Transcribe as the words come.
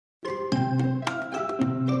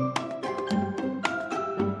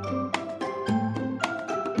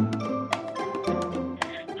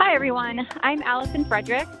Hi, everyone. I'm Allison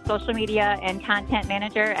Frederick, Social Media and Content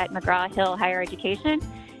Manager at McGraw-Hill Higher Education,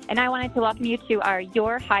 and I wanted to welcome you to our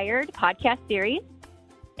You're Hired podcast series.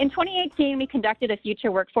 In 2018, we conducted a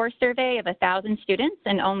future workforce survey of 1,000 students,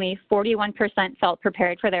 and only 41% felt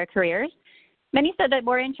prepared for their careers. Many said that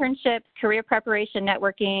more internships, career preparation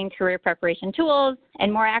networking, career preparation tools,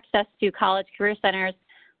 and more access to college career centers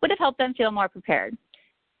would have helped them feel more prepared.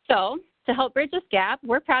 So, to help bridge this gap,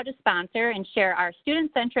 we're proud to sponsor and share our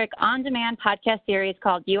student-centric on-demand podcast series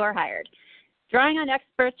called You Are Hired. Drawing on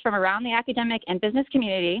experts from around the academic and business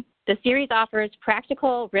community, the series offers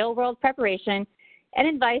practical, real-world preparation and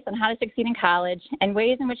advice on how to succeed in college and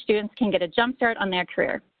ways in which students can get a jump start on their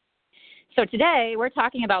career. So today, we're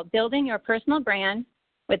talking about building your personal brand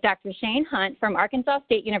with Dr. Shane Hunt from Arkansas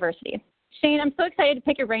State University. Shane, I'm so excited to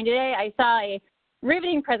pick your brain today. I saw a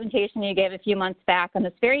riveting presentation you gave a few months back on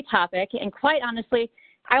this very topic, and quite honestly,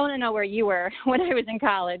 I want to know where you were when I was in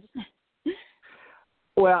college.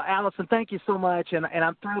 Well, Allison, thank you so much, and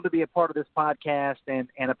I'm thrilled to be a part of this podcast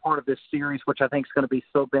and a part of this series, which I think is going to be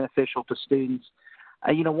so beneficial to students.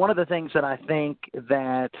 One of the things that I think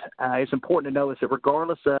that is important to know is that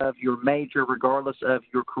regardless of your major, regardless of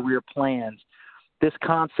your career plans, this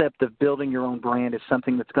concept of building your own brand is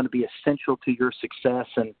something that's going to be essential to your success,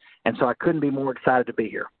 and so I couldn't be more excited to be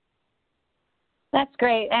here. That's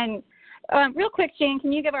great. And real quick, Shane,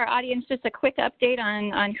 can you give our audience just a quick update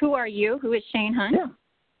on who are you? Who is Shane Hunt? Yeah.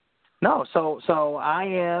 No, so I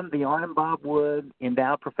am the Arnon Bob Wood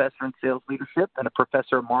Endowed Professor in Sales Leadership and a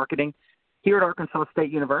Professor of Marketing here at Arkansas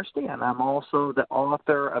State University, and I'm also the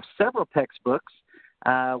author of several textbooks,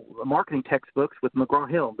 marketing textbooks with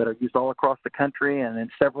McGraw-Hill that are used all across the country and in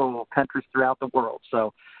several countries throughout the world.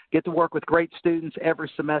 So get to work with great students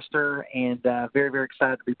every semester, and very, very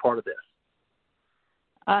excited to be part of this.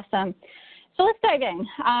 Awesome. So let's dive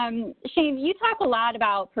in. Shane, you talk a lot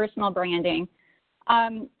about personal branding.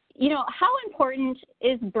 How important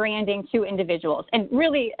is branding to individuals? And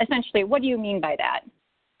really, essentially, what do you mean by that?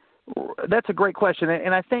 That's a great question,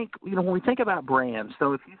 and I think when we think about brands.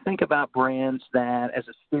 So if you think about brands that, as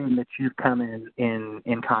a student, that you've come in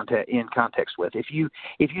context with, if you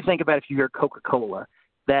think about, if you hear Coca-Cola,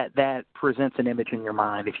 that presents an image in your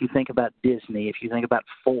mind. If you think about Disney, if you think about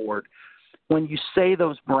Ford, when you say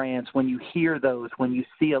those brands, when you hear those, when you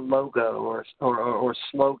see a logo or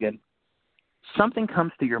slogan, something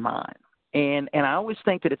comes to your mind. And I always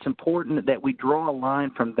think that it's important that we draw a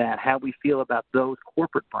line from that, how we feel about those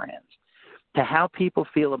corporate brands, to how people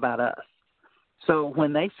feel about us. So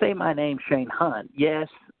when they say my name, Shane Hunt, yes,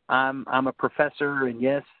 I'm a professor, and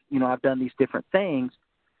yes, I've done these different things,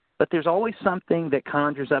 but there's always something that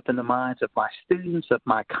conjures up in the minds of my students, of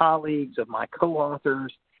my colleagues, of my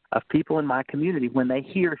co-authors, of people in my community. When they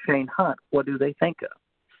hear Shane Hunt, what do they think of?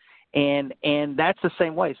 And that's the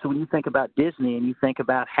same way. So when you think about Disney and you think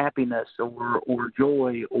about happiness or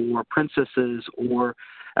joy or princesses or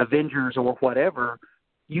Avengers or whatever,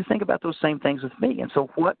 you think about those same things with me. And so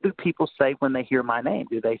what do people say when they hear my name?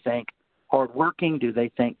 Do they think hardworking? Do they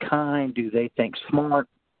think kind? Do they think smart?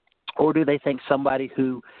 Or do they think somebody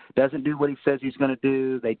who doesn't do what he says he's going to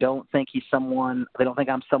do? They don't think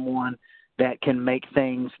I'm someone that can make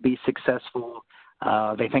things be successful.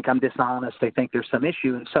 They think I'm dishonest. They think there's some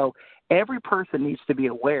issue. And so every person needs to be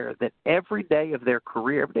aware that every day of their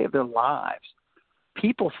career, every day of their lives,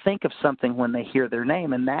 people think of something when they hear their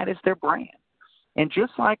name, and that is their brand. And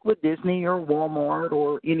just like with Disney or Walmart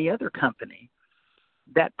or any other company,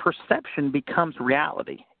 that perception becomes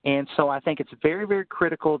reality. And so I think it's very, very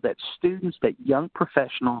critical that students, that young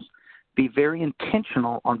professionals, be very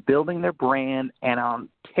intentional on building their brand and on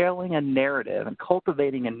telling a narrative and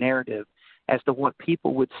cultivating a narrative as to what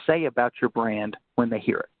people would say about your brand when they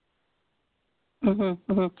hear it.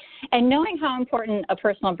 Mm-hmm, mm-hmm. And knowing how important a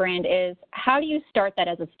personal brand is, how do you start that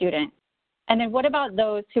as a student? And then what about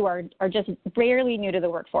those who are just barely new to the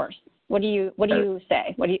workforce? What do you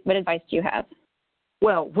say? What advice do you have?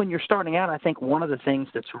 Well, when you're starting out, I think one of the things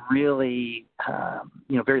that's really,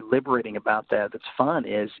 very liberating about that's fun,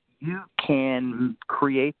 is you can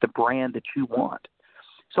create the brand that you want.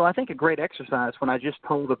 So I think a great exercise, when I just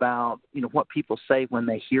told about, what people say when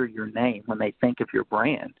they hear your name, when they think of your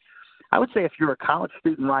brand, I would say if you're a college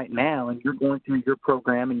student right now and you're going through your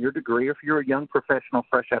program and your degree, or if you're a young professional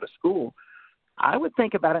fresh out of school, I would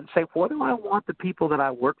think about it and say, what do I want the people that I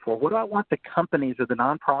work for? What do I want the companies or the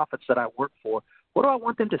nonprofits that I work for? What do I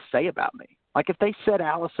want them to say about me? Like if they said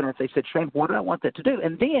Allison, or if they said Shane, what do I want that to do?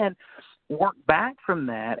 And then work back from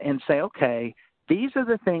that and say, okay, these are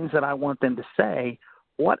the things that I want them to say.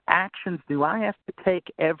 What actions do I have to take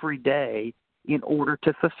every day in order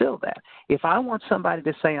to fulfill that. If I want somebody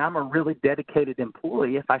to say I'm a really dedicated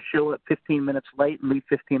employee, if I show up 15 minutes late and leave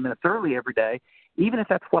 15 minutes early every day, even if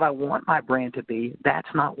that's what I want my brand to be, that's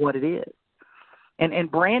not what it is.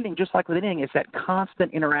 And branding, just like with anything, is that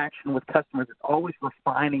constant interaction with customers. It's always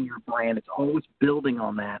refining your brand. It's always building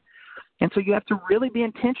on that. And so you have to really be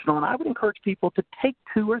intentional. And I would encourage people to take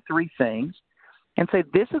 2 or 3 things and say,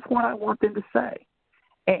 this is what I want them to say.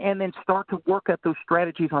 And then start to work out those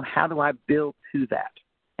strategies on how do I build to that.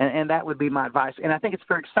 And that would be my advice. And I think it's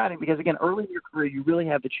very exciting because, again, early in your career, you really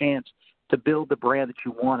have the chance to build the brand that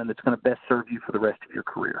you want and that's going to best serve you for the rest of your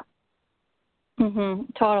career.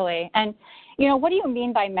 Totally. And, you know, what do you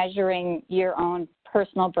mean by measuring your own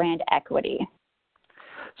personal brand equity?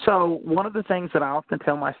 So one of the things that I often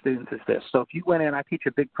tell my students is this. So if you went in, I teach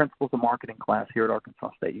a big principles of marketing class here at Arkansas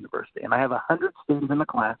State University, and I have 100 students in the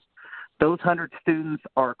class. Those 100 students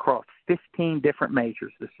are across 15 different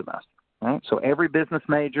majors this semester. Right? So every business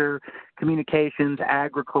major, communications,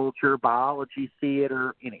 agriculture, biology,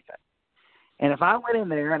 theater, anything. And if I went in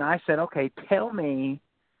there and I said, okay, tell me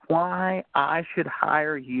why I should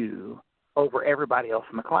hire you over everybody else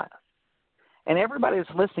in the class. And everybody that's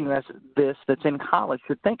listening to this that's in college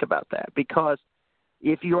should think about that, because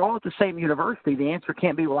if you're all at the same university, the answer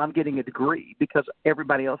can't be, well, I'm getting a degree, because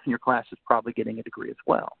everybody else in your class is probably getting a degree as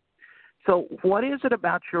well. So what is it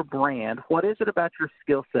about your brand? What is it about your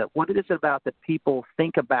skill set? What is it about that people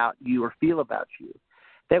think about you or feel about you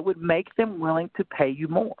that would make them willing to pay you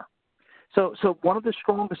more? So one of the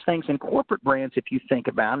strongest things in corporate brands, if you think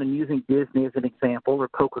about, and using Disney as an example, or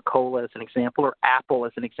Coca-Cola as an example, or Apple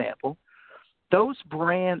as an example, those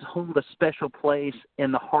brands hold a special place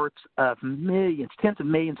in the hearts of millions, tens of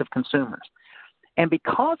millions of consumers. And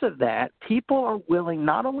because of that, people are willing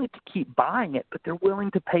not only to keep buying it, but they're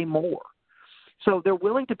willing to pay more. So they're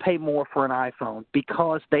willing to pay more for an iPhone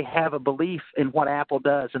because they have a belief in what Apple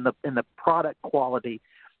does and the product quality,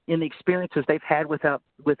 in the experiences they've had with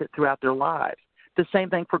it throughout their lives. The same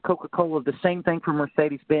thing for Coca-Cola, the same thing for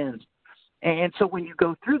Mercedes-Benz. And so when you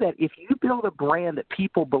go through that, if you build a brand that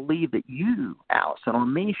people believe that you, Allison, or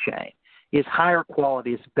me, Shane, is higher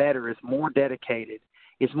quality, is better, is more dedicated,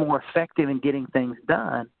 is more effective in getting things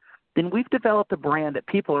done, then we've developed a brand that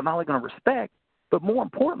people are not only going to respect, but more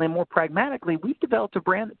importantly, more pragmatically, we've developed a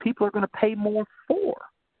brand that people are going to pay more for.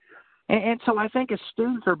 And so I think as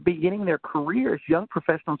students are beginning their careers, young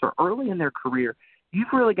professionals are early in their career, you've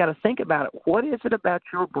really got to think about it. What is it about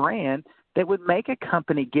your brand that would make a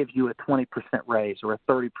company give you a 20% raise or a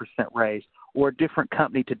 30% raise, or a different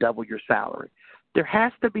company to double your salary? There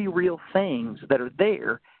has to be real things that are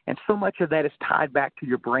there, and so much of that is tied back to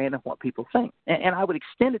your brand and what people think. And I would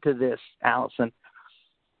extend it to this, Allison.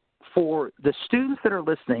 For the students that are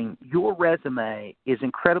listening, your resume is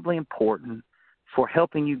incredibly important for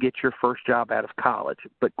helping you get your first job out of college.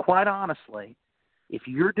 But quite honestly, if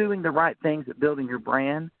you're doing the right things at building your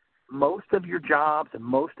brand, most of your jobs and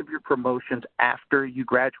most of your promotions after you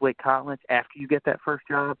graduate college, after you get that first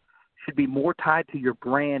job, should be more tied to your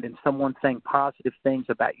brand and someone saying positive things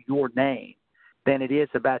about your name than it is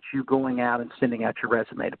about you going out and sending out your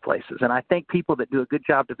resume to places. And I think people that do a good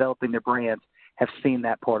job developing their brands have seen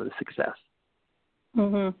that part of the success.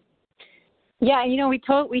 Yeah, you know, we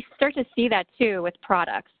start to see that too with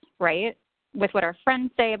products, right? With what our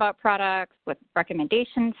friends say about products, what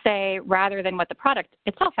recommendations say, rather than what the product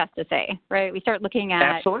itself has to say, right? We start looking at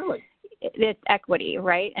Absolutely. This equity,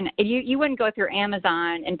 right? And you wouldn't go through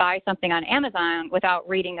Amazon and buy something on Amazon without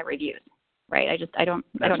reading the reviews, right? I don't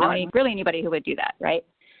know anybody who would do that, right?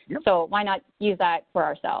 Yep. So why not use that for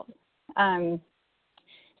ourselves?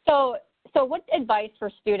 So what advice for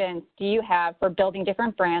students do you have for building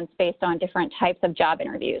different brands based on different types of job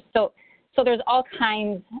interviews? So there's all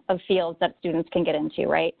kinds of fields that students can get into,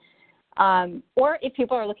 right? Or if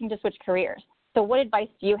people are looking to switch careers. So what advice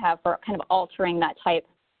do you have for kind of altering that type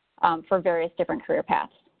for various different career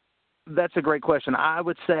paths? That's a great question. I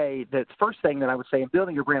would say that the first thing that I would say in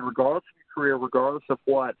building your brand, regardless of your career, regardless of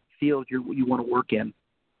what field you want to work in,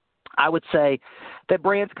 I would say that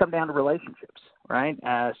brands come down to relationships, right?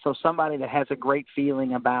 So somebody that has a great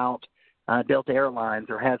feeling about Delta Airlines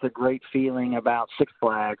or has a great feeling about Six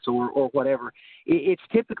Flags or whatever, it's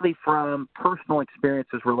typically from personal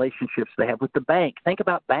experiences, relationships they have with the bank. Think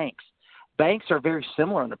about banks. Banks are very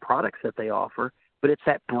similar in the products that they offer, but it's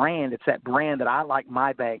that brand that I like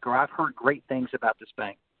my bank, or I've heard great things about this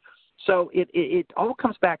bank. So it all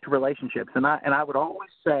comes back to relationships. And I would always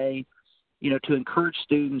say, you know, to encourage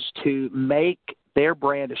students to make their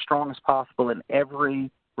brand as strong as possible in every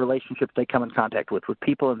relationship they come in contact with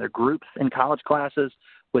people in their groups in college classes,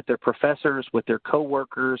 with their professors, with their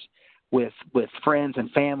coworkers, with friends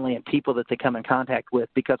and family and people that they come in contact with,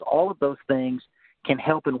 because all of those things can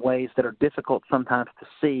help in ways that are difficult sometimes to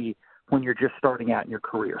see when you're just starting out in your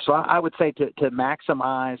career. So I would say to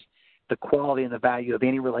maximize the quality and the value of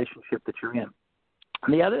any relationship that you're in.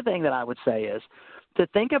 And the other thing that I would say is to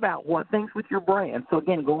think about what things with your brand. So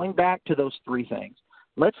again, going back to those three things,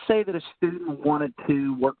 let's say that a student wanted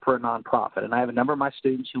to work for a nonprofit, and I have a number of my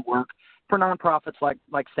students who work for nonprofits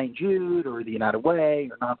like St. Jude or the United Way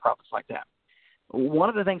or nonprofits like that. One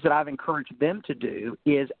of the things that I've encouraged them to do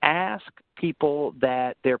is ask people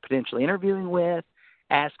that they're potentially interviewing with,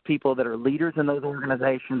 ask people that are leaders in those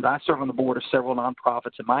organizations. I serve on the board of several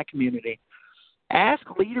nonprofits in my community. Ask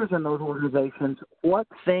leaders in those organizations what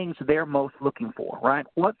things they're most looking for, right?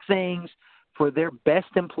 What things for their best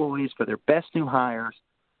employees, for their best new hires,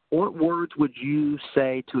 what words would you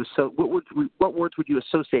say what words would you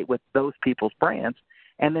associate with those people's brands,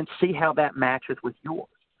 and then see how that matches with yours.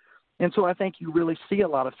 And so I think you really see a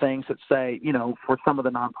lot of things that say, for some of the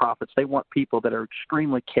nonprofits, they want people that are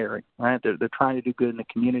extremely caring, right? They're trying to do good in the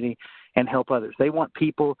community and help others. They want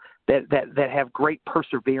people that have great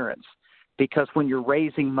perseverance, because when you're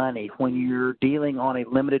raising money, when you're dealing on a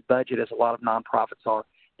limited budget, as a lot of nonprofits are,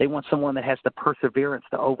 they want someone that has the perseverance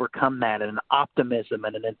to overcome that, and an optimism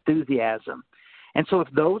and an enthusiasm. And so if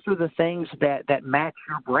those are the things that match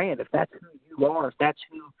your brand, if that's who you are, if that's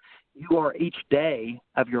who you are each day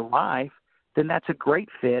of your life, then that's a great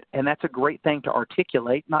fit, and that's a great thing to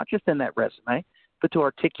articulate, not just in that resume, but to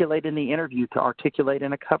articulate in the interview, to articulate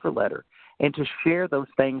in a cover letter, and to share those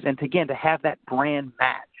things, and to have that brand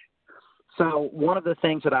match. So one of the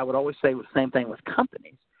things that I would always say was the same thing with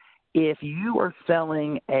companies. If you are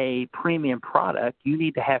selling a premium product, you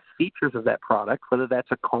need to have features of that product, whether that's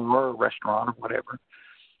a car or a restaurant or whatever.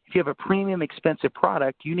 If you have a premium, expensive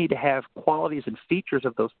product, you need to have qualities and features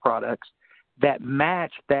of those products that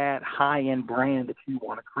match that high-end brand that you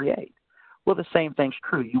want to create. Well, the same thing's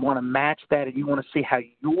true. You want to match that, and you want to see how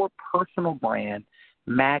your personal brand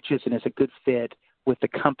matches and is a good fit with the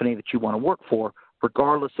company that you want to work for,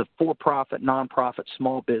 regardless of for-profit, nonprofit,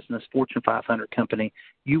 small business, Fortune 500 company.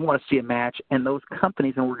 You want to see a match, and those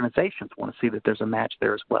companies and organizations want to see that there's a match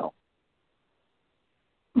there as well.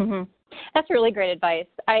 Mm-hmm. That's really great advice.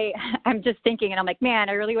 I'm just thinking, and I'm like, man,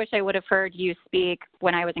 I really wish I would have heard you speak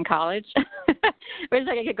when I was in college. Wish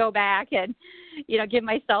I could go back and, give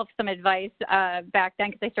myself some advice back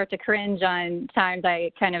then, because I start to cringe on times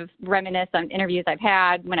I kind of reminisce on interviews I've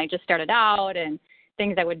had when I just started out and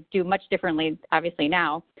things I would do much differently, obviously,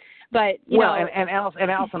 now. But and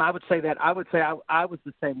Allison, I would say I was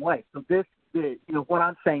the same way. So what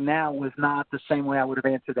I'm saying now was not the same way I would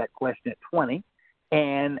have answered that question at 20.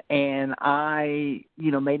 And I,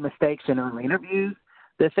 made mistakes in early interviews.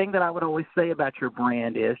 The thing that I would always say about your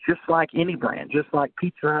brand is, just like any brand, just like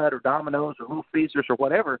Pizza Hut or Domino's or Little Caesars or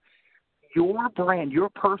whatever, your brand, your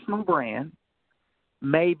personal brand,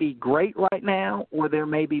 may be great right now, or there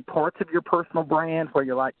may be parts of your personal brand where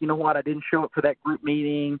you're like, you know what, I didn't show up for that group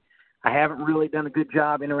meeting. I haven't really done a good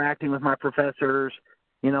job interacting with my professors.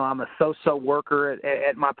 I'm a so-so worker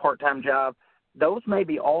at my part-time job. Those may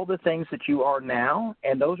be all the things that you are now,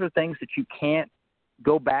 and those are things that you can't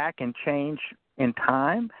go back and change in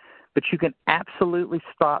time, but you can absolutely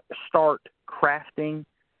start crafting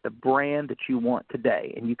the brand that you want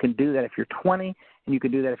today. And you can do that if you're 20, and you can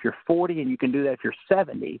do that if you're 40, and you can do that if you're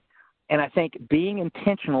 70. And I think being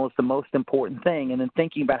intentional is the most important thing, and then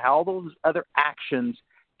thinking about how all those other actions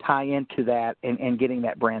tie into that and getting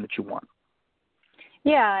that brand that you want.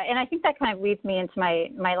 Yeah, and I think that kind of leads me into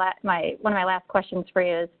one of my last questions for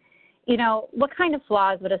you is, what kind of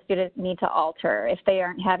flaws would a student need to alter if they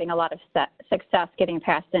aren't having a lot of success getting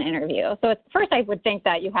past an interview? So at first I would think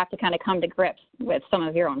that you have to kind of come to grips with some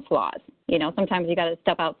of your own flaws. Sometimes you got to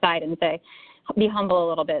step outside and be humble a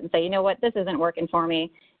little bit and say, this isn't working for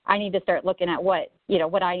me. I need to start looking at what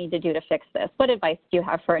I need to do to fix this. What advice do you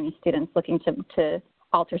have for any students looking to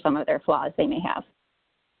alter some of their flaws they may have?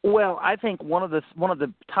 Well, I think one of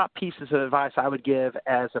the top pieces of advice I would give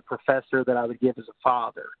as a professor, that I would give as a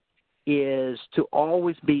father, is to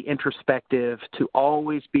always be introspective, to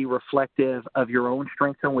always be reflective of your own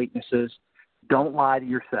strengths and weaknesses. Don't lie to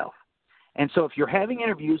yourself. And so if you're having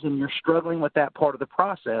interviews and you're struggling with that part of the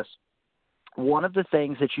process, one of the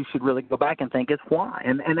things that you should really go back and think is why.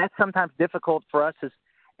 And that's sometimes difficult for us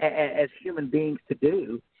as human beings to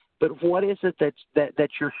do. But what is it that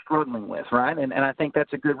you're struggling with, right? And I think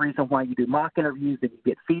that's a good reason why you do mock interviews, and you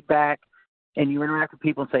get feedback, and you interact with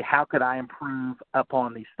people and say, how could I improve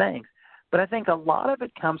upon these things? But I think a lot of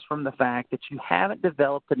it comes from the fact that you haven't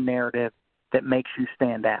developed a narrative that makes you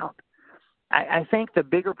stand out. I think the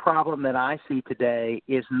bigger problem that I see today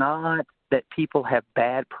is not that people have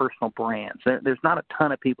bad personal brands. There's not a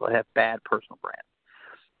ton of people that have bad personal brands.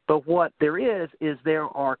 But what there is there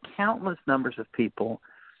are countless numbers of people,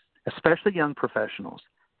 especially young professionals,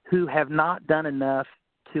 who have not done enough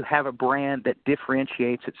to have a brand that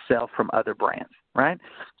differentiates itself from other brands, right?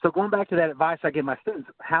 So going back to that advice I give my students,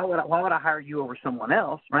 why would I hire you over someone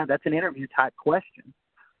else, right? That's an interview type question.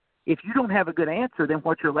 If you don't have a good answer, then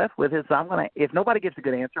what you're left with is if nobody gives a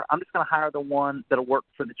good answer, I'm just going to hire the one that'll work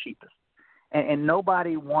for the cheapest. And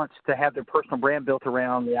nobody wants to have their personal brand built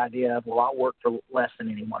around the idea of, well, I'll work for less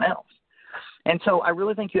than anyone else. And so I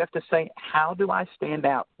really think you have to say, how do I stand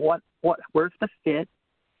out? Where's the fit?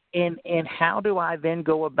 And how do I then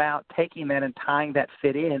go about taking that and tying that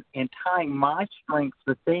fit in and tying my strengths,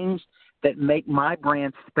 the things that make my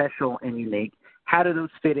brand special and unique, how do those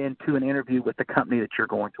fit into an interview with the company that you're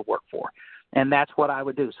going to work for? And that's what I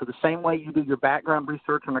would do. So the same way you do your background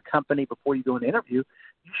research on a company before you go an interview,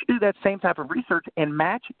 you should do that same type of research and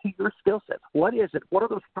match it to your skill sets. What is it? What are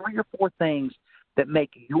those 3 or 4 things that make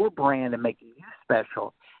your brand and make you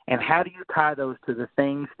special? And how do you tie those to the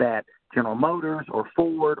things that General Motors or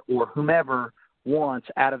Ford or whomever wants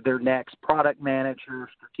out of their next product manager,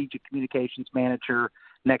 strategic communications manager,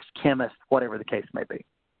 next chemist, whatever the case may be?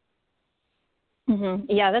 Mm-hmm.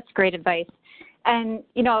 Yeah, that's great advice. And,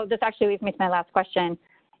 this actually leads me to my last question.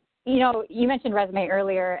 You mentioned resume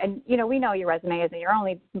earlier, and, we know your resume isn't your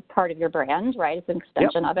only part of your brand, right? It's an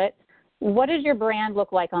extension of it. What does your brand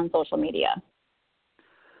look like on social media?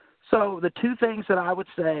 So the 2 things that I would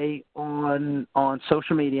say on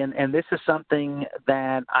social media, and this is something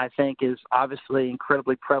that I think is obviously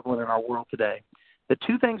incredibly prevalent in our world today. The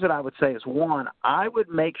 2 things that I would say is, 1, I would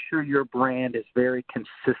make sure your brand is very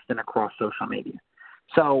consistent across social media.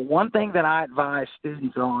 So one thing that I advise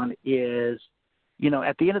students on is,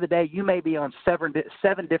 at the end of the day, you may be on 7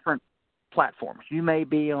 different platforms. You may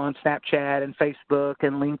be on Snapchat and Facebook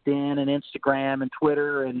and LinkedIn and Instagram and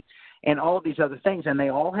Twitter and all of these other things, and they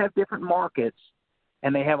all have different markets,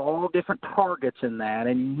 and they have all different targets in that,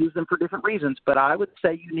 and you use them for different reasons, but I would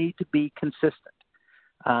say you need to be consistent.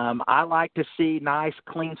 I like to see nice,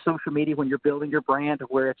 clean social media when you're building your brand to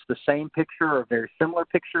where it's the same picture or a very similar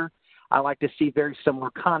picture. I like to see very similar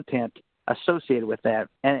content associated with that.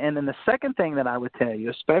 And then the second thing that I would tell you,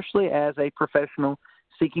 especially as a professional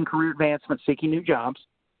seeking career advancement, seeking new jobs,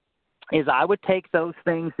 is I would take those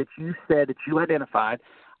things that you said, that you identified.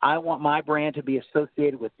 I want my brand to be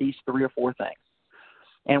associated with these 3 or 4 things.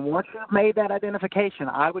 And once you've made that identification,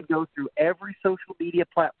 I would go through every social media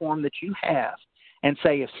platform that you have and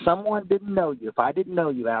say, if someone didn't know you, if I didn't know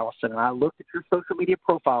you, Allison, and I looked at your social media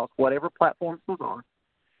profiles, whatever platforms those are,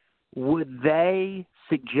 would they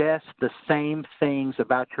suggest the same things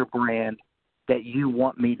about your brand that you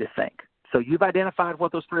want me to think? So you've identified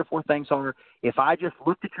what those 3 or 4 things are. If I just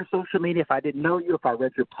looked at your social media, if I didn't know you, if I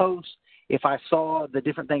read your posts, if I saw the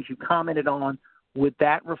different things you commented on, would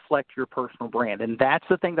that reflect your personal brand? And that's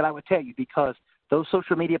the thing that I would tell you, because those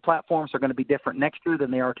social media platforms are going to be different next year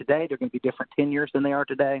than they are today. They're going to be different 10 years than they are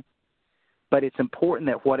today. But it's important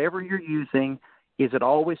that whatever you're using, is it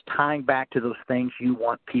always tying back to those things you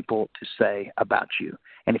want people to say about you?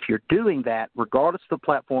 And if you're doing that, regardless of the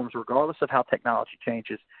platforms, regardless of how technology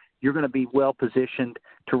changes, you're going to be well positioned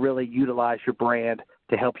to really utilize your brand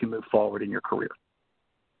to help you move forward in your career.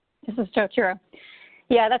 This is so true.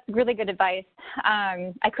 Yeah, that's really good advice.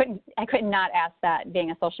 I could not ask that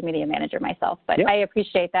being a social media manager myself, but I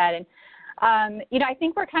appreciate that. And, I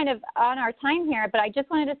think we're kind of on our time here, but I just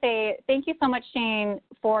wanted to say thank you so much, Shane,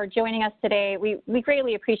 for joining us today. We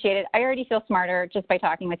greatly appreciate it. I already feel smarter just by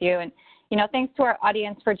talking with you. And, thanks to our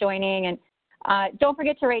audience for joining. And don't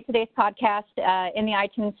forget to rate today's podcast in the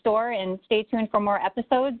iTunes store, and stay tuned for more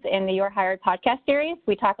episodes in the You're Hired podcast series.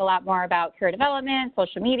 We talk a lot more about career development,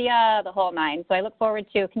 social media, the whole nine. So I look forward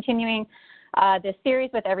to continuing this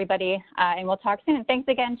series with everybody, and we'll talk soon. Thanks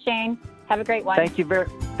again, Shane. Have a great one. Thank you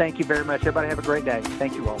very much. Everybody have a great day.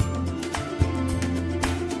 Thank you all.